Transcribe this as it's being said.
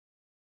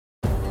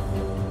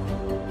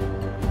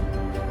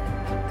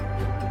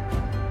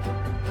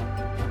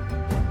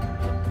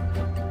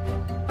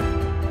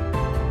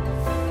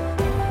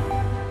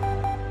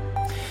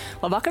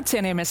Labvakar,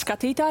 cienījamies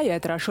skatītāji,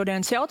 ēterā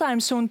šodienas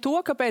jautājums un to,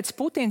 kāpēc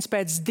Putins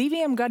pēc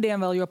 2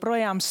 gadiem vēl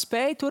joprojām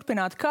spēja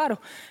turpināt karu,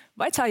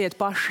 vaicājiet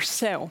paši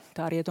sev.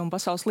 Tā rietumu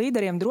pasaules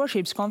līderiem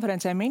drošības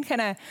konferencē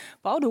Minhenē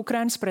pauda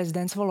Ukrainas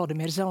prezidents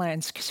Volodimirs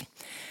Zelenskis.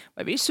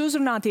 Vai visi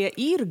uzrunātie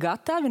ir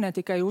gatavi ne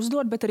tikai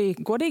uzdot, bet arī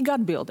godīgi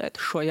atbildēt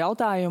uz šo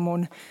jautājumu?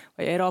 Un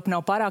vai Eiropa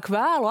nav pārāk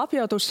vēlu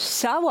apjautusi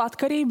savu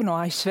atkarību no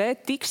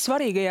ASV tik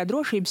svarīgajā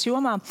drošības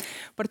jomā?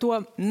 Par to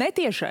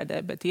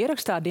netiešraidē, bet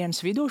ierakstā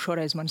dienas vidū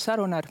šoreiz man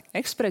saruna ar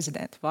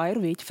eksprezidentu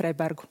Vairu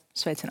Vīķe-Freibergu.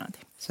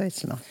 Sveicināti!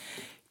 Sveicināti!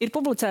 Ir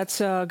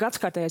publicēts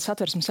gadskārtējais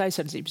Satversmes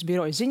aizsardzības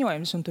biroja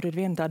ziņojums, un tur ir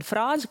viena tāda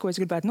frāze, ko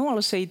es gribētu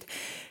nolasīt.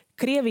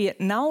 Krievija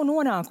nav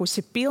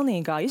nonākusi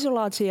pilnīgā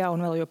izolācijā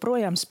un vēl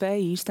joprojām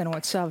spēja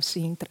īstenot savas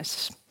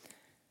intereses.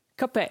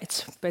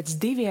 Kāpēc? Pēc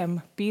 2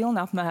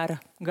 pilna apmēra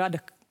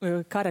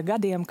kara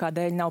gadiem,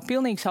 kādēļ nav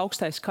pilnīgs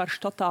augstais karš,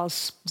 totāls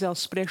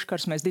dzelzs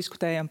priekškars, mēs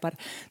diskutējam par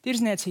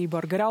tirzniecību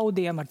ar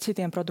graudiem, ar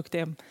citiem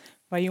produktiem.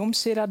 Vai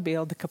jums ir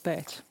atbilde,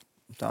 kāpēc?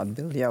 Tā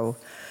atbilde jau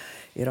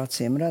ir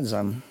acīm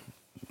redzama,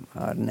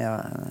 ar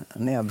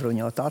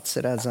neapbruņot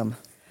aci redzama.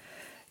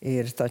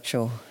 Ir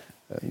taču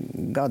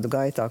gadu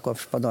gaitā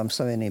kopš Padomju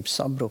Savienības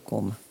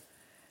sabrukuma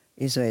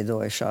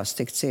izveidojušās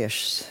tik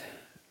ciešas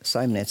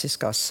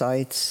saimnieciskās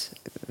saites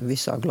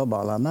visā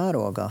globālā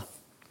mērogā.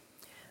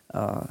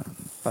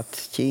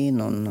 Pat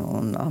Ķīna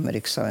un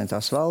Amerikas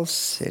Savienotās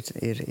Valsts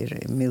ir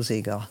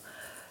milzīgā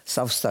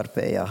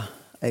savstarpējā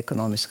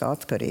ekonomiskā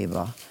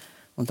atkarībā.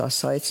 Un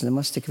tās saites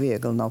nemaz tik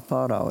viegli nav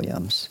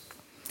pāraujams.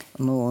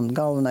 Un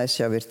galvenais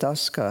jau ir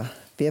tas, ka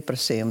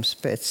pieprasījums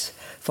pēc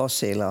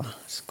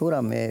fosilās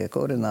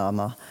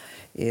kurināmā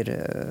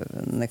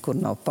nekur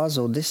nav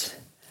pazudis,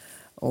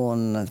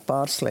 un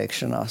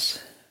pārslēgšanās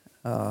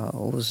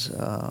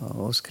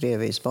uz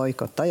Krievijas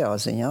boikotu tajā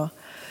ziņā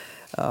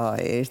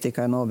ir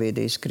tikai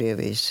nobīdījis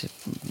Krievijas,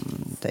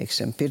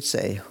 teiksim,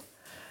 pircēju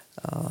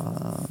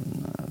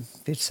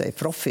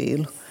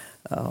profilu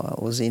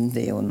uz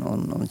Indiju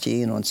un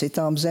Ķīnu un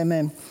citām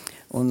zemēm.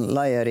 Un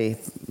lai arī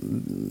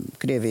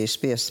Krievija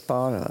spiest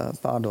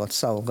pārdot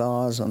savu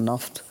gāzu un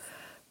naftu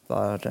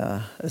par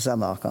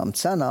zemākām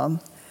cenām,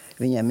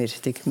 viņiem ir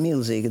tik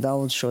milzīgi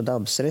daudz šo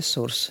dabas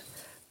resursu,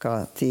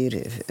 ka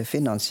tīri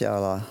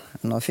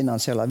no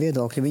finansiālā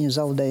viedokļa viņu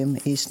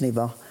zaudējumi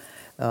īstenībā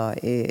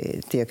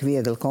tiek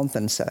viegli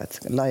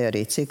kompensēti, lai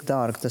arī cik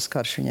dārgi tas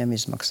karš viņiem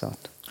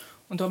izmaksātu.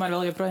 Un tomēr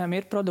vēl joprojām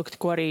ir produkti,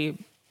 ko arī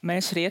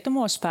mēs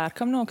rietumos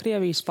pērkam no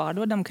Krievijas,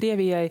 pārdodam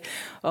Krievijai.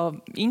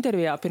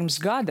 Intervijā pirms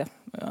gada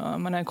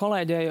manai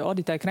kolēģei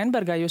Oditai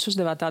Krenbergai jūs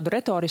uzdevāt tādu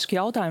retorisku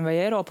jautājumu,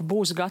 vai Eiropa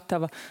būs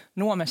gatava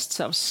nomest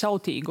savas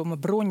sautīguma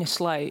bruņas,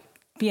 lai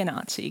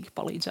pienācīgi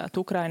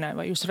palīdzētu Ukrainai,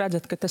 vai jūs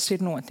redzat, ka tas ir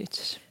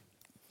noticis?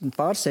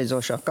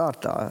 Pārsteidzošā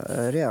kārtā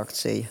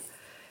reakcija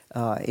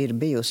ir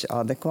bijusi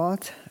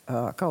adekvāta,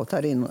 kaut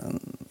arī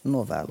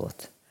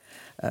novēlot.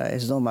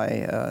 Es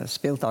domāju,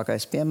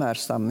 spilgtākais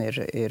piemērs tam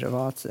ir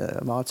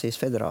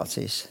Vācijas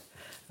federācijas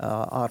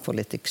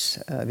ārpolitikas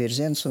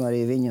virziens un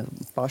arī viņu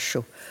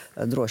pašu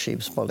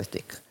drošības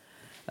politika.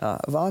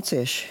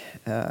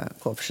 Vācieši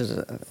kopš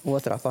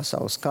Otrā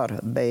pasaules kara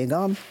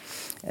beigām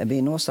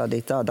bija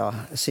nostādīti tādā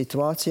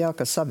situācijā,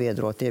 ka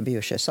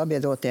bijušie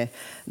sabiedrotie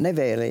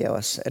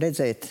nevēlējās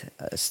redzēt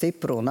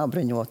stipru un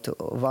apbruņotu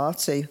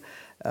Vāciju,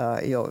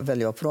 jo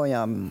vēl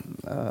joprojām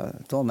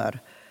tomēr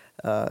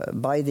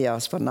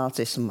baidījās par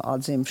nacismu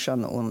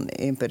atzimšanu un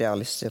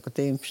imperialistisku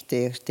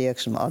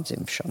tieksmu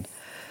atzimšanu.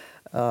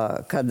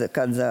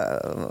 Kad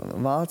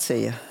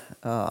Vācija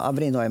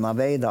apbrīnojamā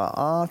veidā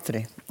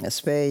ātri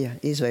spēja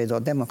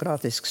izveidot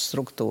demokrātiskas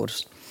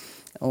struktūras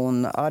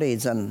un arī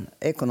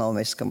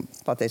ekonomiski,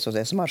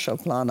 pateicoties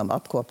Maršala plānam,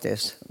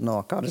 atkopties no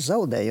kara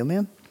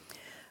zaudējumiem,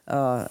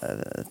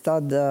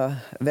 tad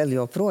vēl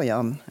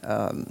joprojām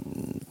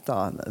tā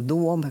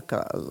doma,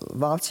 ka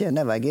Vācijai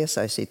nevajag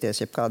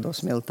iesaistīties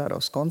jebkādos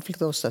militāros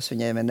konfliktos, tas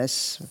viņiem ir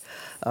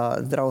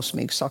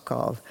drausmīgu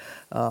sakāvi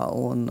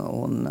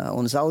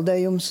un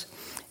zaudējums.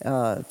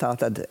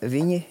 Tātad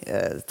viņi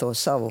to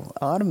savu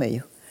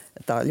armiju,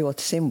 tā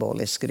ļoti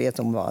simboliski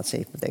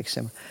Rietumvācija,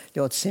 teiksim,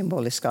 ļoti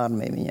simboliska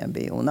armija viņiem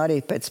bija. Un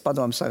arī pēc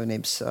Padomju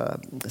Savienības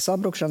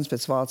sabrukšanas,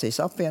 pēc Vācijas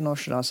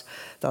apvienošanās,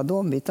 tā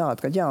doma bija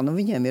tāda, ka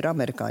viņiem ir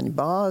amerikāņu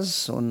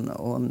bāzes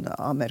un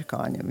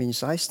amerikāņi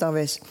viņus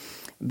aizstāvēs,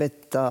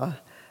 bet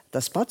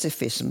tas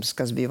pacifisms,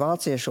 kas bija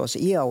vāciešos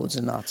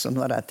ieaudzināts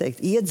un, varētu teikt,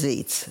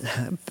 iedzīts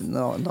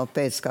no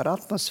pēckara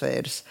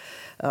atmosfēras,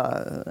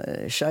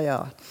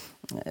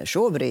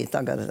 šobrīd,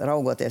 tagad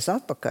raugoties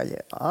atpakaļ,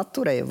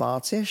 atturēja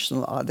vāciešus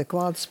no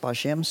adekvātas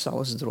pašiem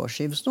savas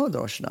drošības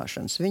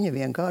nodrošināšanas. Viņi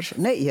vienkārši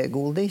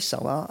neieguldīja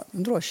savā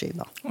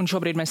drošībā. Un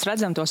šobrīd mēs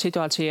redzam to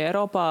situāciju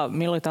Eiropā.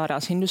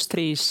 Militārās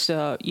industrijas,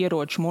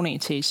 ieroču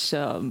munīcijas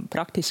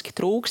praktiski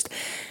trūkst.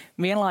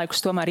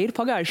 Vienlaikus tomēr ir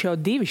pagājuši jau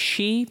 2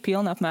 šī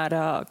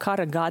pilnapmēra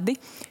kara gadi.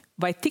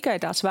 Vai tikai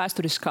tās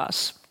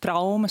vēsturiskās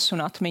traumas un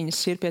atmiņas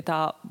ir pie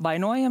tā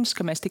vainojams,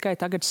 ka mēs tikai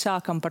tagad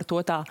sākam par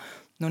to tā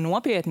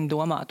nopietni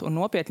domāt un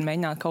nopietni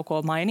mēģināt kaut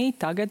ko mainīt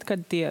tagad,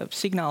 kad tie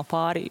signāli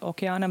pāri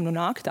okeānam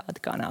nāk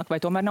tādi, kā nāk?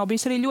 Vai tomēr nav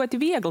bijis arī ļoti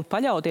viegli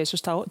paļauties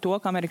uz to,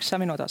 ka Amerikas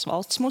Savienotās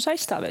valstis mūs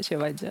aizstāvēs, ja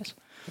vajadzēs?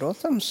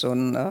 Protams,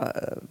 un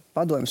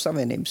Padomju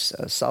Savienības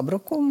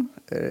sabrukumu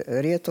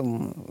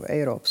Rietumu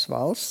Eiropas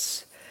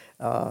valsts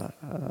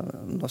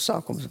no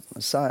sākuma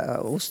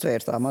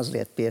uztvēra tā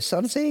mazliet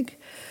piesardzīgi,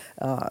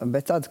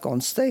 bet tad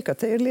konstatēja, ka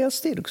te ir liels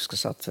tirgus,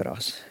 kas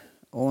atverās.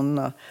 Un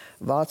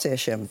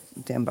vāciešiem,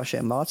 tiem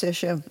pašiem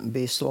vāciešiem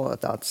bija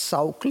tāds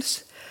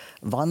sauklis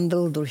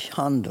Wandel durch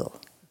Handel.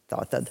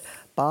 Tātad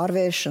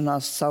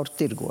pārvēršanās caur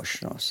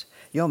tirgošanos.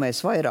 Jo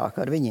mēs vairāk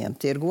ar viņiem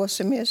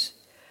tirgosimies,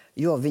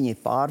 jo viņi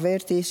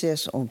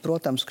pārvērtīsies un,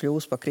 protams,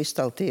 kļūs par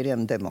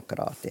kristaltīriem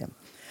demokrātiem.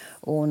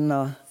 Un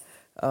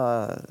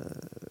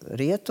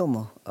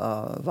rietumu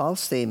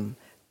valstīm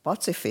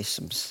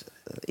pacifisms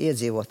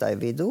iedzīvotāju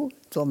vidū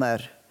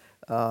tomēr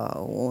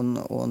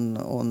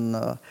un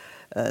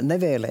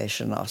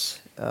nevēlēšanās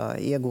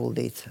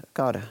ieguldīt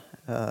kara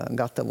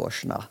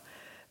gatavošanā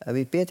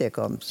bija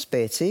pietiekami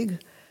spēcīga,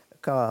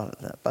 kā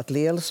pat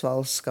lielas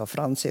valsts, kā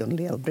Francija un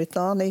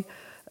Lielbritānija,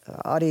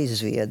 arī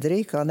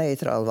Zviedrija, kā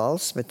neitrāla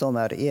valsts, bet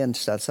tomēr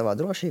ieinvestēt savā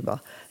drošībā,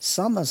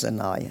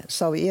 samazināja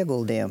savu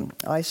ieguldījumu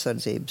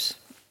aizsardzības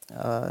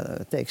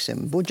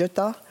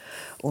budžetā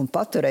un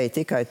paturēja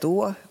tikai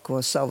to, ko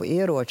savu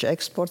ieroču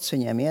eksports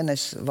viņiem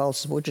ienes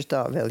valsts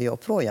budžetā vēl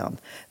joprojām,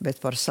 bet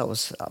par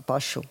savus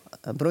pašu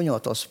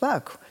bruņoto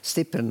spēku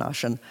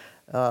stiprināšanu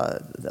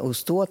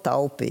uz to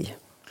taupīja.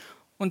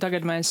 Un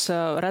tagad mēs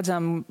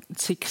redzam,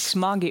 cik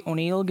smagi un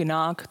ilgi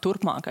nāk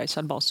turpmākais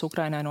atbalsts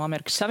Ukrainai no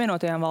Amerikas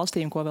Savienotajām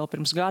valstīm, ko vēl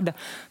pirms gada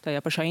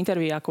tajā pašā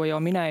intervijā, ko jau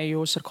minēju,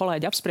 jūs ar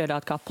kolēģi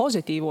apspriedāt kā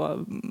pozitīvo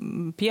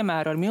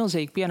piemēru ar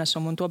milzīgu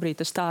pienesumu, un tobrīd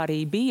tas tā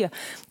arī bija.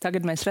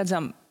 Tagad mēs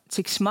redzam,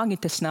 cik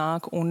smagi tas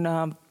nāk un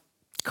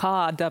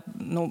kāda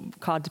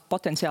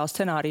potenciāla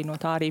scenārija no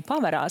tā arī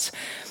paverās.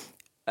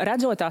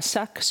 Redzot tās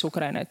sekas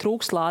Ukrainai,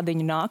 trūkst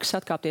lādiņu, nāks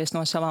atkāpties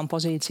no savām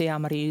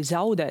pozīcijām, arī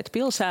zaudēt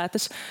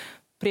pilsētas.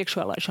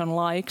 Priekšvēlēšanu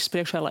laiks,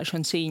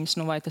 priekšvēlēšanu cīņas,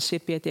 vai tas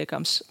ir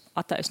pietiekams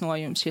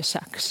attaisnojums, ja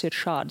sekas ir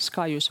šādas?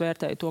 Kā jūs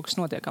vērtējat to, kas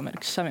notiek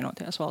Amerikas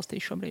Savienotajās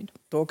valstīs šobrīd?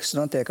 To, kas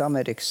notiek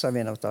Amerikas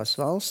Savienotās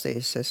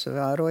valstīs, es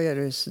vēroju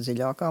ar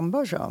visdziļākām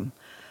bažām.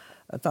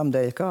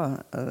 Tamdēļ, kā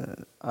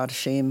ar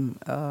šīm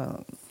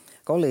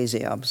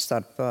kolīzijām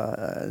starp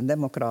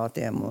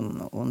demokrātiem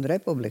un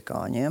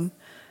republikāņiem,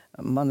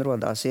 man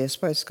rodās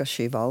iespējas, ka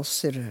šī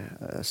valsts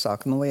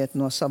sāk noiet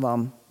no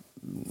savām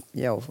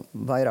jau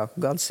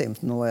vairāku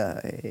gadsimtu no,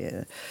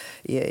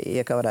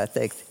 kā varētu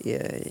teikt,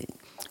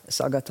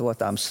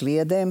 sagatavotām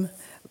sliedēm,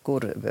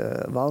 kur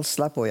valsts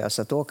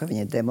lepojās ar to, ka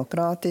viņi ir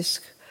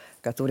demokrātiski,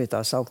 ka tur ir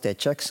tās augtie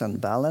checks and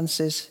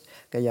balances,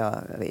 ka ja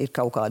ir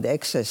kaut kādi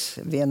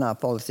ekscesi vienā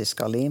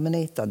politiskā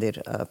līmenī, tad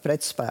ir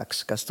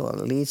pretspēks, kas to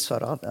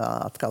līdzsvaru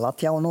atkal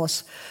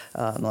atjaunos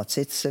no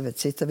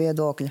cita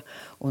viedokļa.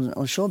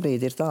 Un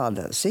šobrīd ir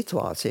tāda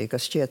situācija,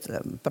 kas šķiet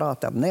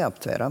prātam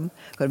neaptveram,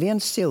 ka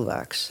viens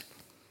cilvēks,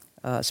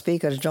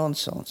 Spīkers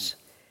Džonsons,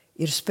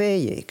 ir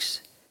spējīgs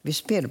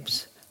vispirms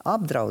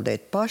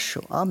apdraudēt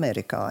pašu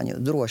amerikāņu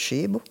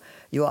drošību,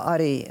 jo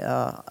arī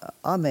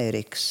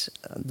Amerikas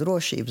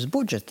drošības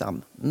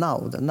budžetam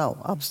nauda nav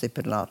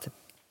apstiprināta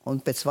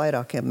un pēc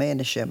vairākiem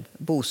mēnešiem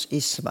būs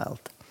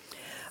izsmelta.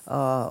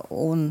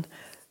 Un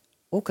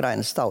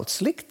Ukrainas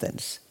tautas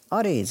liktenis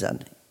arī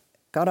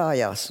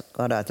karājās,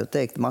 varētu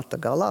teikt,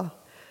 mata galā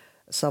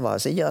savā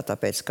ziņā,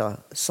 tāpēc, ka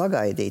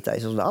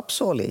sagaidītais un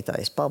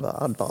apsolītais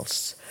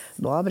atbalsts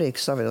no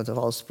Amerikas Savienoto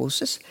valstu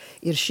puses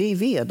ir šī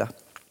vieda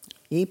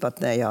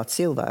īpatnējā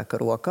cilvēka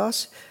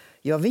rokās,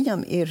 jo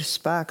viņam ir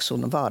spēks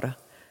un vara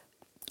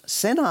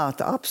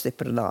senāta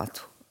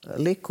apstiprinātu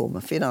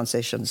likuma,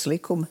 finansēšanas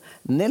likuma,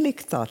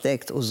 nelikt tā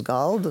teikt uz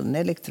galdu,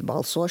 nelikt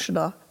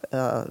balsošanā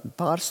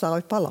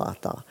pārstāvju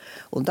palātā.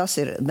 Un tas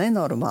ir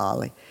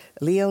nenormāli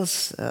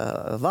liels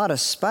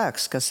varas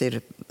spēks, kas ir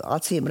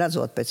acīm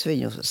redzot pēc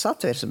viņu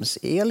satversmes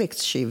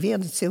ielikts šī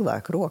viena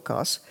cilvēka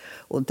rokās,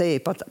 un te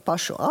pat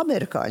pašu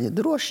amerikāņu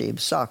drošība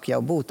sāk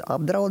jau būt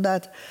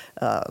apdraudēta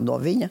no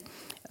viņa,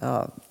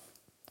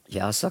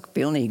 jāsaka,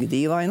 pilnīgi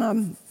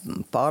dīvainām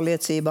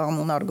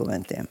pārliecībām un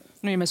argumentiem.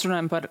 Ja mēs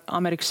runājam par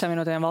Amerikas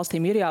Savienotajām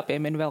valstīm, ir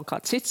jāpiemina vēl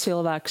kāds cits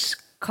cilvēks.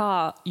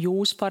 Kā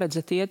jūs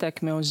paredzat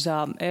ietekmi uz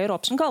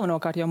Eiropas un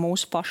galvenokārt jau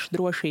mūsu pašu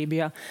drošību,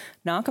 ja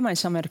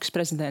nākamais Amerikas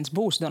prezidents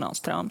būs Donalds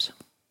Trumps?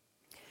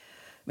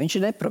 Viņš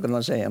ir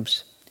neprognozējams.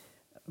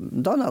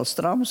 Donalds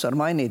Trumps var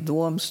mainīt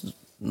domas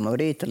no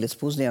rīta līdz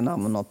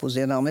pusdienām un no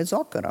pusdienām līdz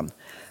vakaram.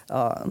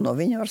 No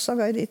viņa var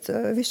sagaidīt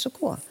visu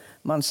ko.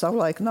 Man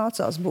savulaik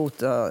nācās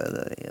būt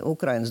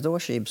Ukrainas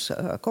drošības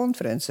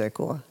konferencē,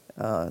 ko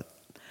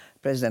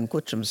prezidenta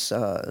Kučams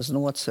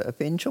Znots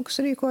Piņčuks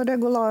rīko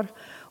regulāri,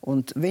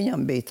 un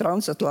viņam bija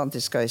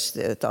transatlantiskais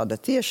tāda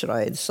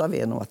tiešraide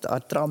savienota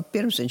ar Trumpu,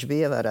 pirms viņš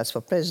bija ievērēts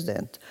par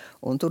prezidentu.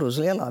 Un tur uz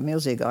lielā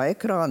milzīgā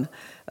ekrāna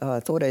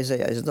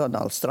toreizējais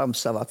Donalds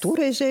Trumps savā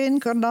toreizējā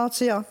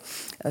inkarnācijā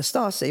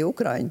stāstīja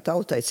Ukraiņu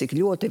tautai, cik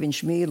ļoti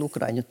viņš mīl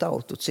Ukraiņu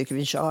tautu, cik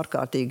viņš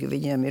ārkārtīgi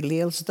viņiem ir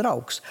liels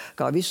draugs,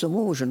 kā visu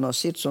mūžu no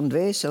sirds un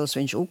dvēseles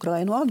viņš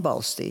Ukrainu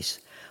atbalstīs.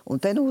 Un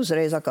te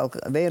uzreiz atkal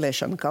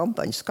vēlēšana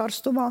kampaņas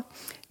karstumā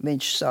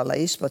viņš, lai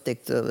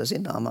izpatiktu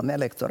zināmam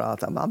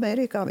elektorātam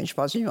Amerikā, viņš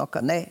paziņo, ka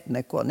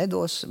neko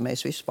nedos,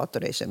 mēs visu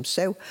paturēsim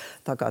sev,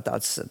 tā kā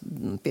tāds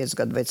 5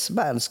 gadu vecs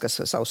bērns, kas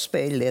savu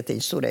spēļu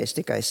lietiņu turēs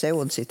tikai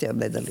sev un citiem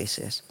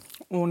nedalīsies.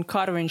 Un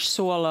karu viņš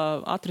sola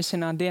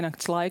atrisināt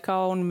diennakts laikā,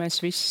 un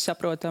mēs visi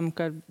saprotam,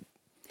 ka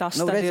tas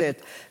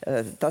redziet,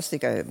 tas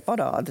tikai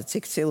parāda,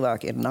 cik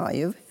cilvēki ir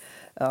naivi,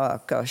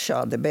 ka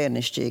šādi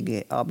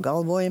bērnišķīgi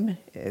apgalvojumi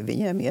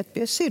viņiem iet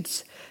pie sirds.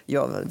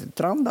 Jo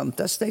Trumpam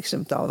tas,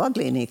 teiksim, tā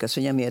vadlīnija, kas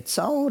viņam iet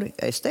cauri,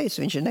 es teicu,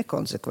 viņš ir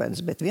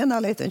nekonsekvents, bet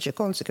vienā lietā viņš ir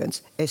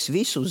konsekvents. Es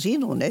visu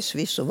zinu un es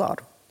visu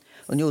varu.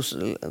 Un jūs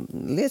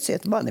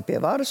lieciet mani pie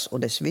varas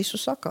un es visu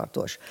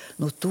sakārtošu.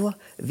 Nu, to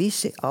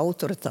visi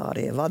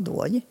autoritārie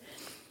vadoņi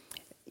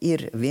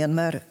ir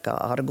vienmēr kā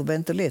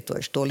argumentu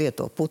lietojuši. To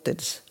lieto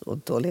Putins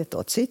un to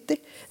lieto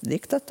citi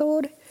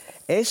diktatori.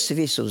 Es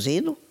visu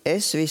zinu,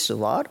 es visu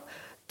varu,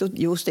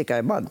 jūs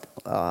tikai man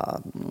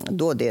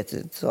dodiet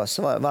tos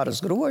varas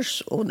grožus,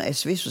 un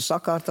es visu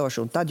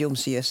sakārtošu, un tad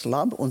jums ies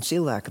labi, un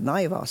cilvēki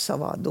naivā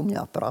savā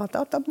dumjā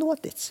prātā tam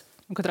notic.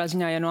 Un katrā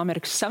ziņā, ja no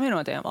Amerikas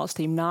Savienotajām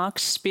valstīm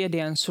nāks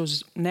spiediens uz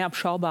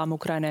neapšaubām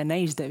Ukrainai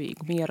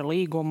neizdevīgu miera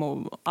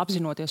līgumu,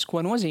 apzinoties,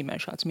 ko nozīmē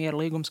šāds miera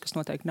līgums, kas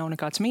noteikti nav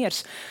nekāds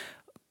miers,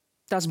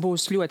 tas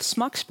būs ļoti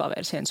smags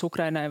pavērsiens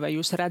Ukrainai, vai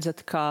jūs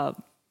redzat, ka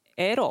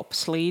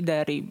Eiropas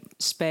līderi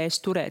spēs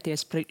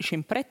turēties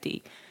šim pretī?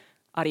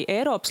 Arī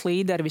Eiropas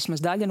līderi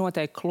vismaz daļa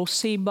noteikti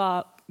klusībā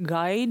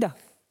gaida,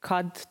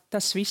 kad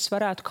tas viss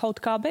varētu kaut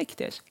kā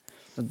beigties.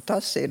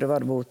 Tas ir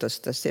varbūt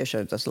tas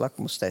tiešām tas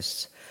lakmus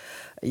tests,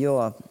 jo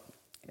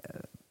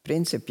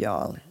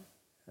principiāli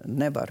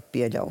nevar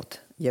pieļaut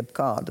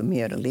jebkādu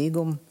miera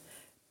līgumu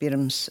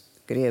pirms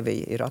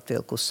Krievija ir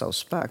atvilkusi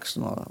savus spēkus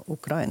no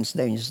Ukrainas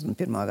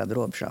 91. gada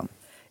robežām.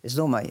 Es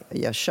domāju,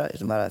 ja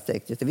varētu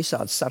teikt, ja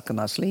visādas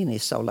sarkanās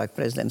līnijas savulaik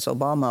prezidents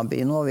Obama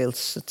bija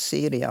novilcis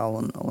Sīrijā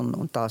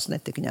un tās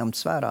netika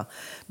ņemtas vērā,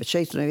 bet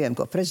šeit nevien,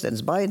 ko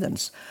prezidents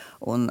Baidens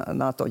un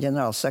NATO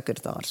ģenerāls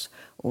sekretārs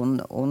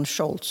un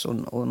Šolts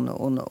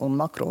un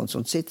Makrons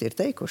un citi ir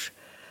teikuši,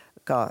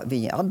 ka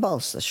viņi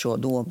atbalsta šo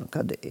domu,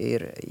 kad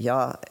ir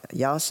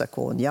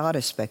jāsako un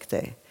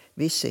jārespektē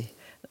visi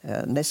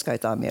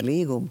neskaitāmie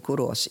līgumi,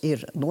 kuros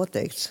ir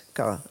noteikts,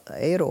 ka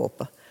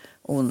Eiropa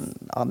un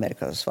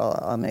Amerikas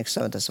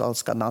Savienotās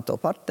valsts kā NATO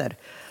partneri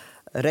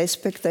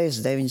respektēs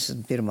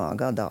 91.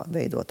 gadā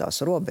veidotās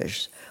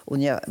robežas.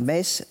 Un ja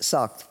mēs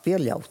sāktu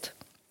pieļaut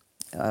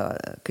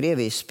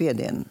Krievijas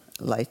spiedienu,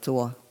 lai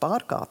to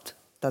pārkāptu,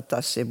 tad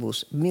tas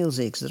būs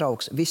milzīgs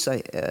drauds visai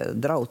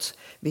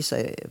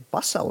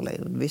pasaulē,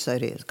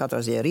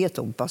 katrā ziņā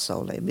rietumu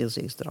pasaulē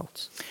milzīgs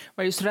drauds.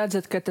 Vai jūs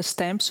redzat, ka tas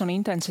temps un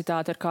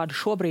intensitāte, ar kādu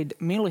šobrīd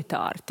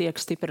militāri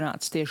tiek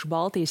stiprināts tieši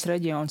Baltijas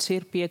reģions,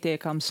 ir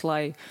pietiekams,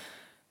 lai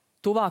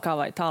tuvākā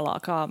vai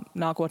tālākā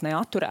nākotnē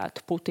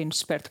atturētu Putinu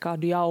spērt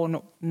kādu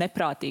jaunu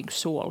neprātīgu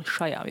soli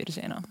šajā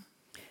virzienā?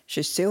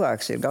 Šis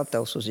cilvēks ir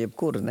gatavs uz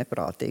jebkuru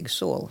neprātīgu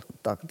soli.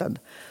 Tad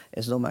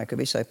es domāju, ka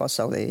visai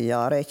pasaulē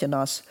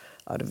jārēķinās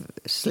ar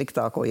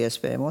sliktāko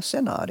iespējamo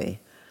scenāriju.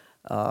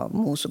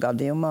 Mūsu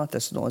gadījumā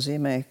tas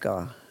nozīmē, ka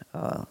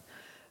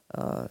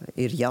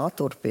ir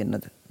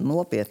jāturpina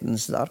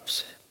nopietnas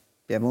darbs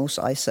pie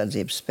mūsu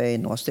aizsardzības spēju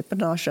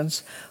nostiprināšanas,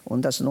 un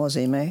tas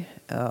nozīmē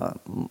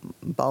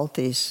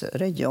Baltijas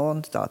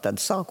reģionu, tātad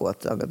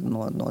sākot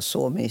no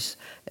Somijas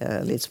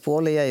līdz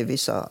Polijai,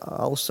 visā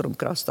austrumu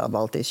krastā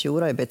Baltijas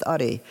jūrai, bet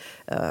arī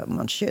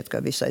man šķiet,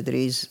 ka visai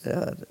drīz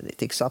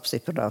tiks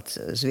apstiprināts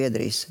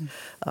Zviedrijas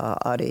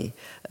arī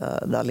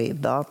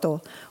dalība NATO,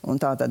 un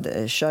tātad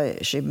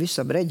šim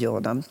visam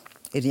reģionam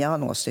ir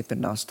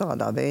jānostiprinās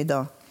tādā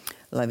veidā,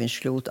 lai viņš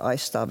kļūtu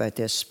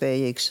aizstāvēties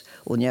spējīgs.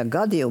 Un ja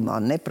gadījumā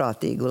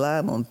neprātīgu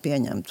lēmumu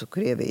pieņemtu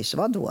Krievijas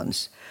vadonis,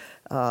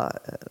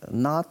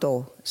 NATO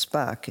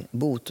spēki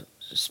būtu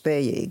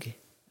spējīgi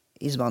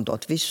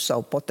izmantot visu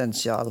savu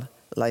potenciālu,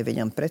 lai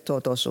viņam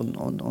pretotos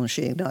un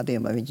šī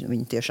gadījumā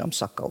viņi tiešām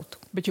sakautu.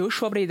 Bet jūs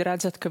šobrīd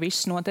redzat, ka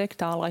viss notiek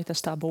tā, lai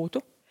tas tā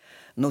būtu?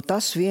 Nu,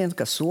 tas vien,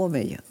 ka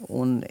Somija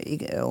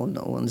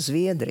un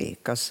Zviedrija,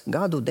 kas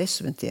gadu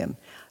desmitiem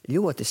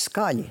ļoti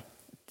skaļi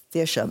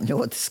tiešām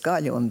ļoti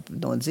skaļi un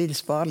no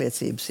dziļas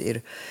pārliecības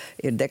ir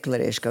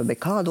deklarējuši, ka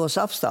nekādos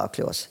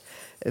apstākļos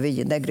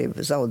viņi negrib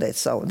zaudēt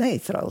savu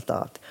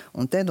neutralitāti.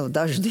 Un te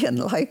dažu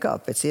dienu laikā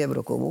pēc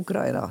iebrukuma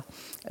Ukrainā,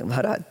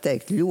 varētu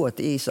teikt,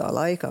 ļoti īsā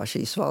laikā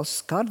šīs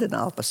valsts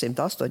kardināli pa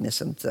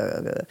 180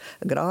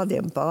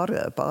 grādiem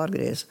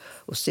pārgriez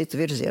uz citu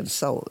virzienu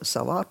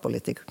savu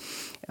ārpolitiku.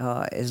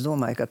 Es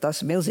domāju, ka tas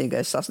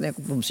milzīgais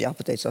sasniegums mums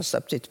jāpateicās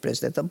starp citu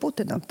prezidentam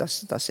Putinam.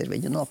 Tas ir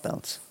viņa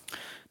nopelns.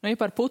 Ja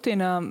par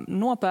Putina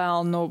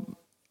nopelnu,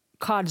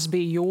 kādas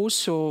bija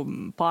jūsu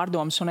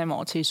pārdomas un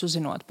emocijas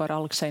uzzinot par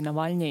Alekseja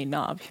Navaļņija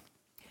nāvi?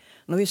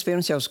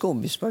 Vispirms jau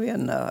skumbis par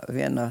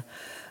viena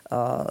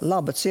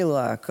laba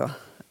cilvēka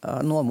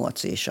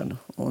nomocīšanu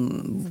un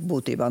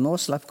būtībā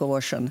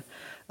noslepkavošanu,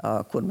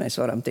 kur mēs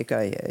varam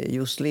tikai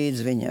just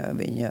līdz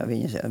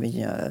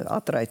viņa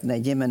atraitnei,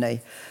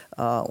 ģimenei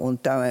un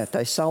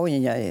tai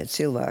sauņiņai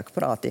cilvēku,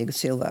 prātīgu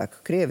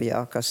cilvēku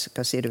Krievijā,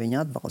 kas ir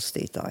viņa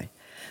atbalstītāji.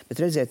 Bet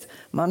redziet,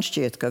 man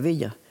šķiet, ka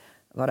viņa,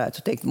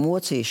 varētu teikt,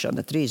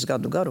 mocīšana 3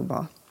 gadu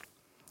garumā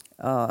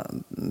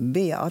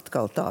bija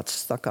atkal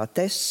tāds tā kā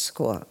tests,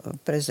 ko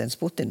prezidents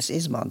Putins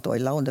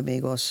izmantoja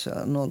ļaunprātīgos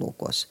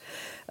nolūkos.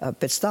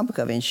 Pēc tam,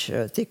 ka viņš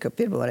tika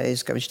pirmo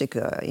reizi, ka viņš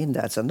tika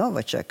indēts ar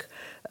Novačeku,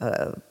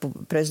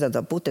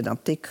 prezidentam Putinam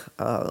tika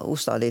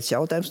uzstādīts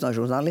jautājums no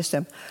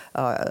žurnālistiem.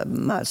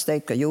 Mēdz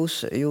teikt, ka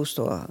jūs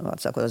to,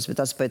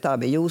 tā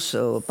bija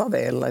jūsu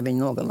pavēle, lai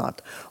viņu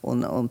nogalinātu.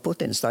 Un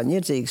Putins tā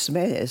ņirdzīgi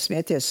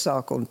smieties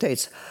sāka un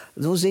teica,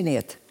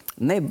 ziniet,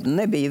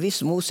 nebija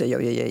visu mūsu,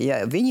 ja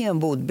viņiem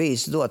būtu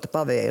bijis dota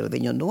pavēle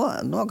viņu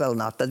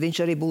nogalināt, tad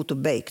viņš arī būtu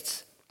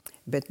beigts.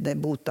 Bet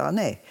nebūtu tā,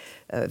 nē.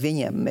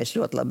 Viņiem mēs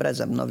ļoti labi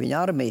redzam no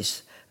viņa armijas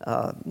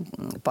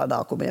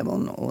panākumiem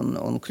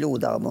un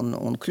kļūdām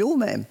un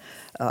kļūmēm,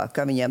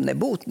 ka viņiem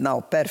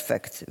nav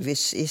perfekti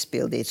viss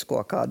izpildīts,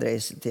 ko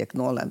kādreiz tiek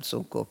nolemts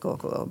un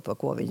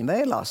ko viņi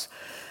vēlās.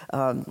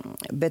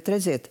 Bet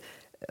redziet,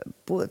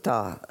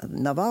 tā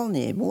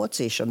Navaļņija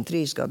mocīšana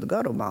 3 gadu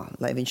garumā,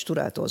 lai viņš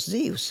turētos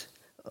dzīvs,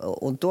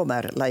 un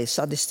tomēr, lai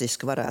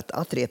sadistiski varētu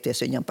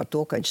atriepties viņam par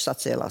to, ka viņš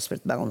sacēlās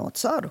pret melno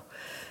caru,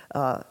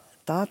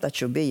 tā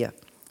taču bija,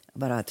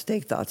 varētu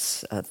teikt,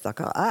 tā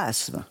kā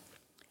ēsma,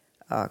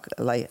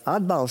 lai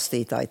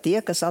atbalstītāji,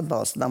 tie, kas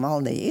atbalsta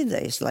Navaļņija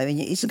idejas, lai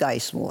viņus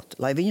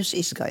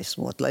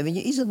izgaismotu, lai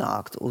viņi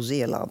iznāktu uz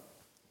ielām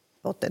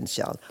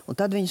potenciāli. Un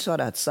tad viņus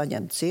varētu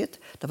saņemt ciet,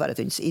 tad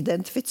varētu viņus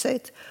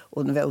identificēt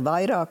un vēl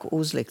vairāk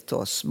uzlikt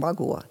to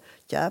smago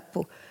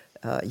ķepu,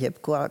 jeb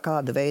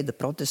kāda veida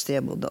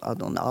protestiem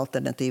un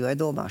alternatīvai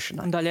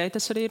domāšanai. Un daļai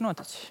tas arī ir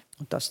noticis.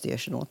 Un tas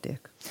tieši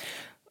notiek.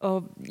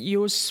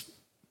 Jūs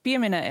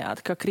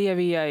pieminējāt, ka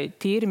Krievijai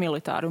tīri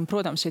militāri, un,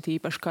 protams, ir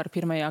īpaši kara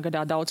pirmajā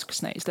gadā daudz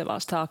kas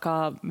neizdevās tā,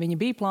 kā viņi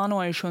bija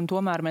plānojuši, un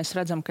tomēr mēs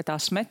redzam, ka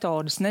tās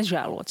metodas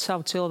nežēlot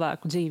savu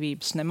cilvēku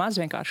dzīvības,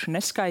 nemaz vienkārši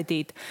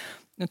neskaitīt,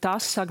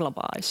 tās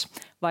saglabājas.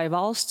 Vai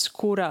valsts,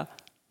 kurai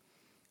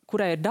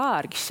ir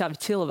dārgi savi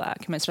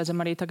cilvēki, mēs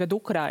redzam arī tagad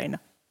Ukraina,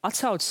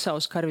 atsauc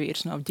savus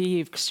karavīrus no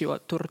Avdijivkas, jo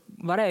tur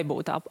varēja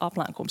būt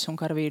aplenkums un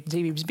karavīru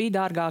dzīvības bija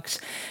dārgākas,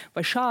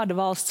 vai šāda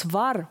valsts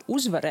var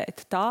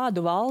uzvarēt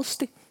tādu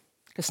valsti,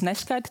 kas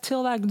neskaita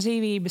cilvēku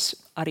dzīvības,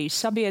 arī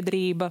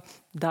sabiedrība,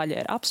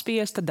 daļa ir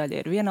apspiesta,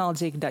 daļa ir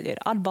vienaldzīga, daļa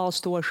ir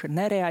atbalstoša,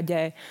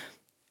 nereaģē.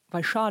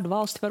 Vai šādu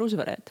valsti var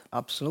uzvarēt?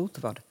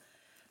 Absolūti var.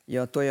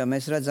 Jo to jau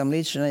mēs redzam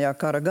līdzinājā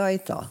kara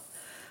gaitā.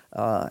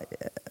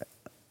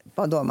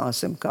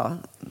 Padomāsim, kā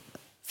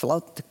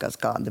flote,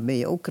 kas kāda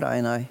bija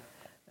Ukrainai,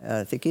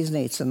 tika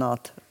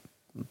iznīcināta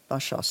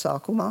pašā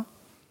sākumā.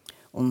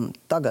 Un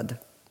tagad,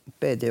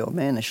 pēdējo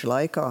mēnešu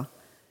laikā,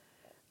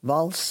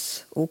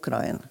 valsts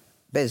Ukraina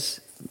bez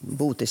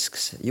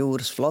būtiskas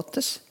jūras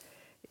flotes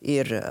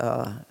ir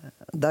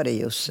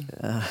darījusi,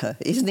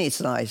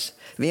 iznīcinājusi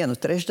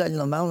 1/3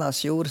 no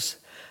Melnās jūras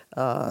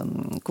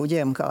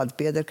kuģiem, kādi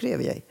pieder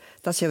Krievijai.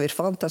 Tas jau ir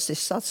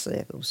fantastisks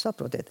sasniegums,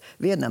 saprotiet.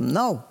 Vienam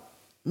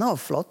nav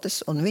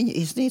flotes, un viņi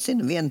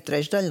iznīcina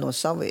 1/3 no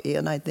savu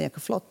ienaidnieka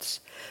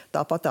flotes.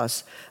 Tāpat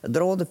tās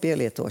drona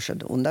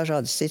pielietošana un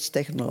dažādas citas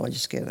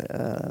tehnoloģiskie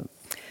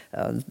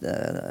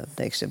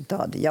teiksim,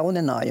 tādi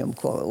jauninājumi,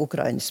 ko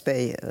Ukraiņi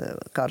spēja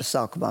kara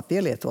sākumā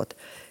pielietot,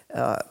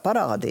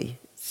 parādīja,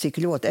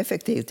 cik ļoti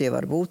efektīvi tie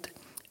var būt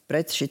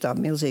pret šitām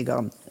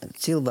milzīgām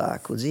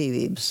cilvēku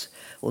dzīvības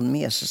un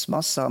miesas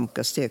masām,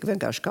 kas tiek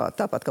vienkārši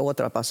tāpat kā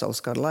Otrā pasaules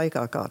kara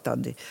laikā, kā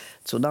tādi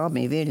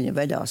tsunami viļņi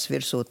veļās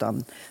virsū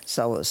tām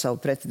savu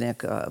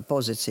pretinieku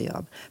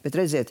pozīcijām. Bet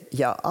redziet,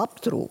 ja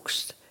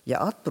aptrūkst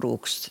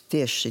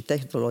tieši šī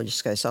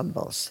tehnoloģiskais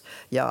atbalsts,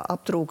 ja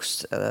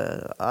aptrūkst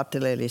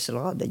artilērijas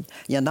lādiņi,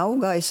 ja nav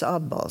gaisa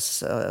atbalsts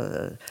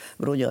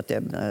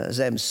bruņotiem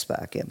zemes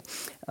spēkiem,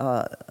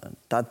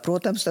 tad,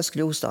 protams, tas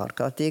kļūst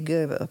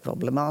ārkārtīgi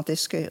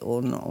problemātiski,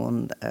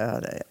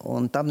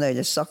 un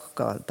tamdēļ es saku,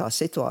 ka tā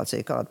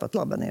situācija, kāda pat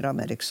labi ir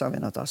Amerikas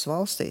Savienotās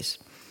valstīs,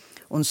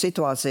 un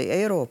situācija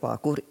Eiropā,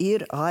 kur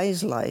ir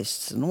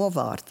aizlaists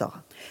novārtā.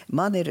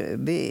 Man ir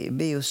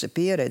bijusi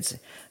pieredze,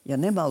 ja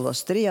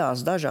nemaldos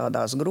 3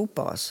 dažādās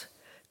grupās,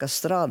 kas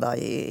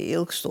strādāja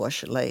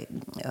ilgstoši, lai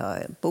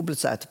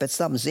publicētu pēc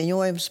tam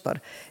ziņojums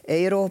par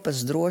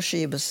Eiropas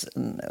drošības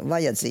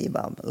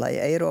vajadzībām, lai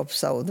Eiropa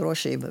savu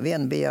drošību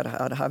vien bija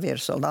ar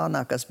Javieru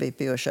Solānā, kas bija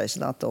bijušais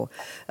NATO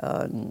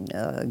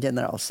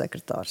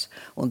ģenerālsekretārs.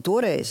 Un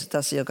toreiz,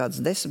 tas jau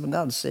kāds 10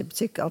 gadus,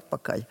 cik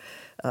atpakaļ,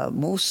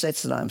 mūsu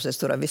secinājums, es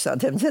tur ar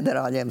visādiem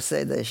ģenerāļiem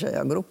sēdēju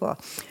šajā grupā,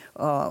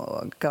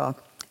 ka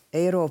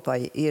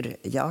Eiropai ir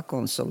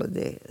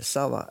jākonsolidē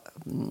sava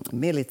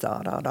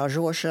militārā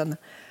ražošana,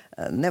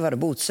 nevar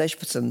būt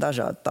 16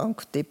 dažādu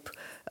tanku tipu,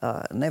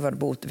 nevar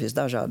būt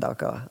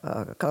visdažādākā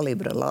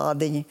kalibra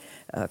lādiņi,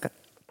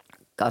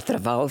 katra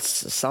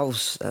valsts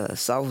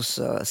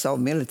savu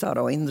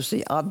militāro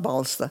industriju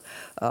atbalsta,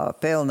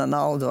 pelna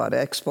naudu ar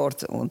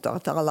eksportu un tā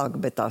tālāk,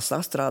 bet tā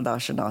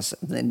sastrādāšanās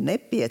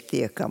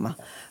nepietiekama,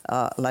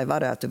 lai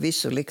varētu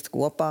visu likt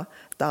kopā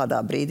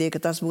tādā brīdī,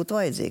 ka tas būtu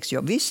vajadzīgs.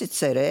 Jo visi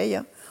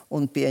cerēja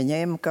un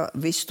pieņēma, ka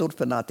viss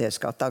turpināties,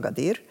 kā tagad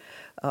ir,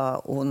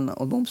 un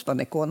mums par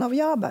neko nav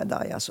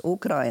jābēdājās.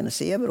 Ukrainas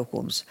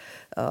iebrukums,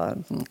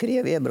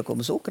 Krievi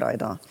iebrukums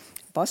Ukrainā,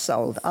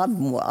 pasauli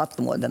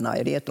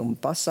atmodināja rietumu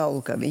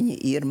pasauli, ka viņi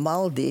ir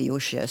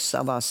maldījušies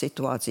savā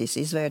situācijas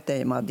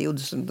izvērtējumā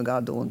 20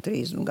 gadu un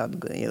 30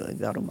 gadu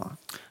garumā.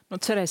 Nu,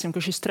 cerēsim,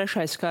 ka šis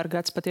 3. kara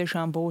gads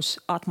patiešām būs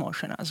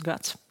atmošanās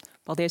gads.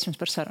 Paldies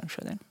jums par sarunu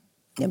šodien.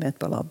 Ņemiet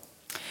pa labu.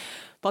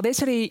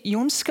 Paldies arī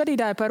jums,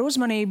 skatītāji, par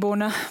uzmanību.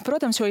 Un,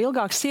 protams, jo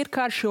ilgāks ir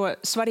karš, jo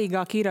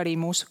svarīgāk ir arī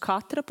mūsu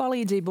katra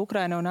palīdzība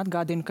Ukrainai. Un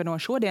atgādinu, ka no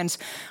šodienas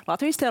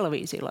Latvijas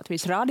televīzija,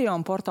 Latvijas radio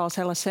un portāls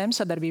LSM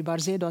sadarbībā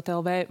ar Ziedot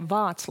LV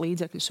vāc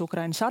līdzekļus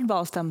Ukrainas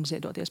atbalstam,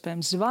 ziedot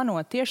iespējams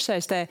zvanot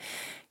tiešsaistē.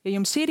 Ja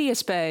jums ir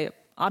iespēja,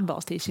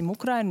 atbalstīsim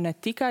Ukrainu ne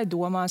tikai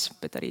domās,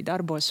 bet arī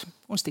darbos.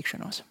 Uz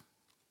tikšanos!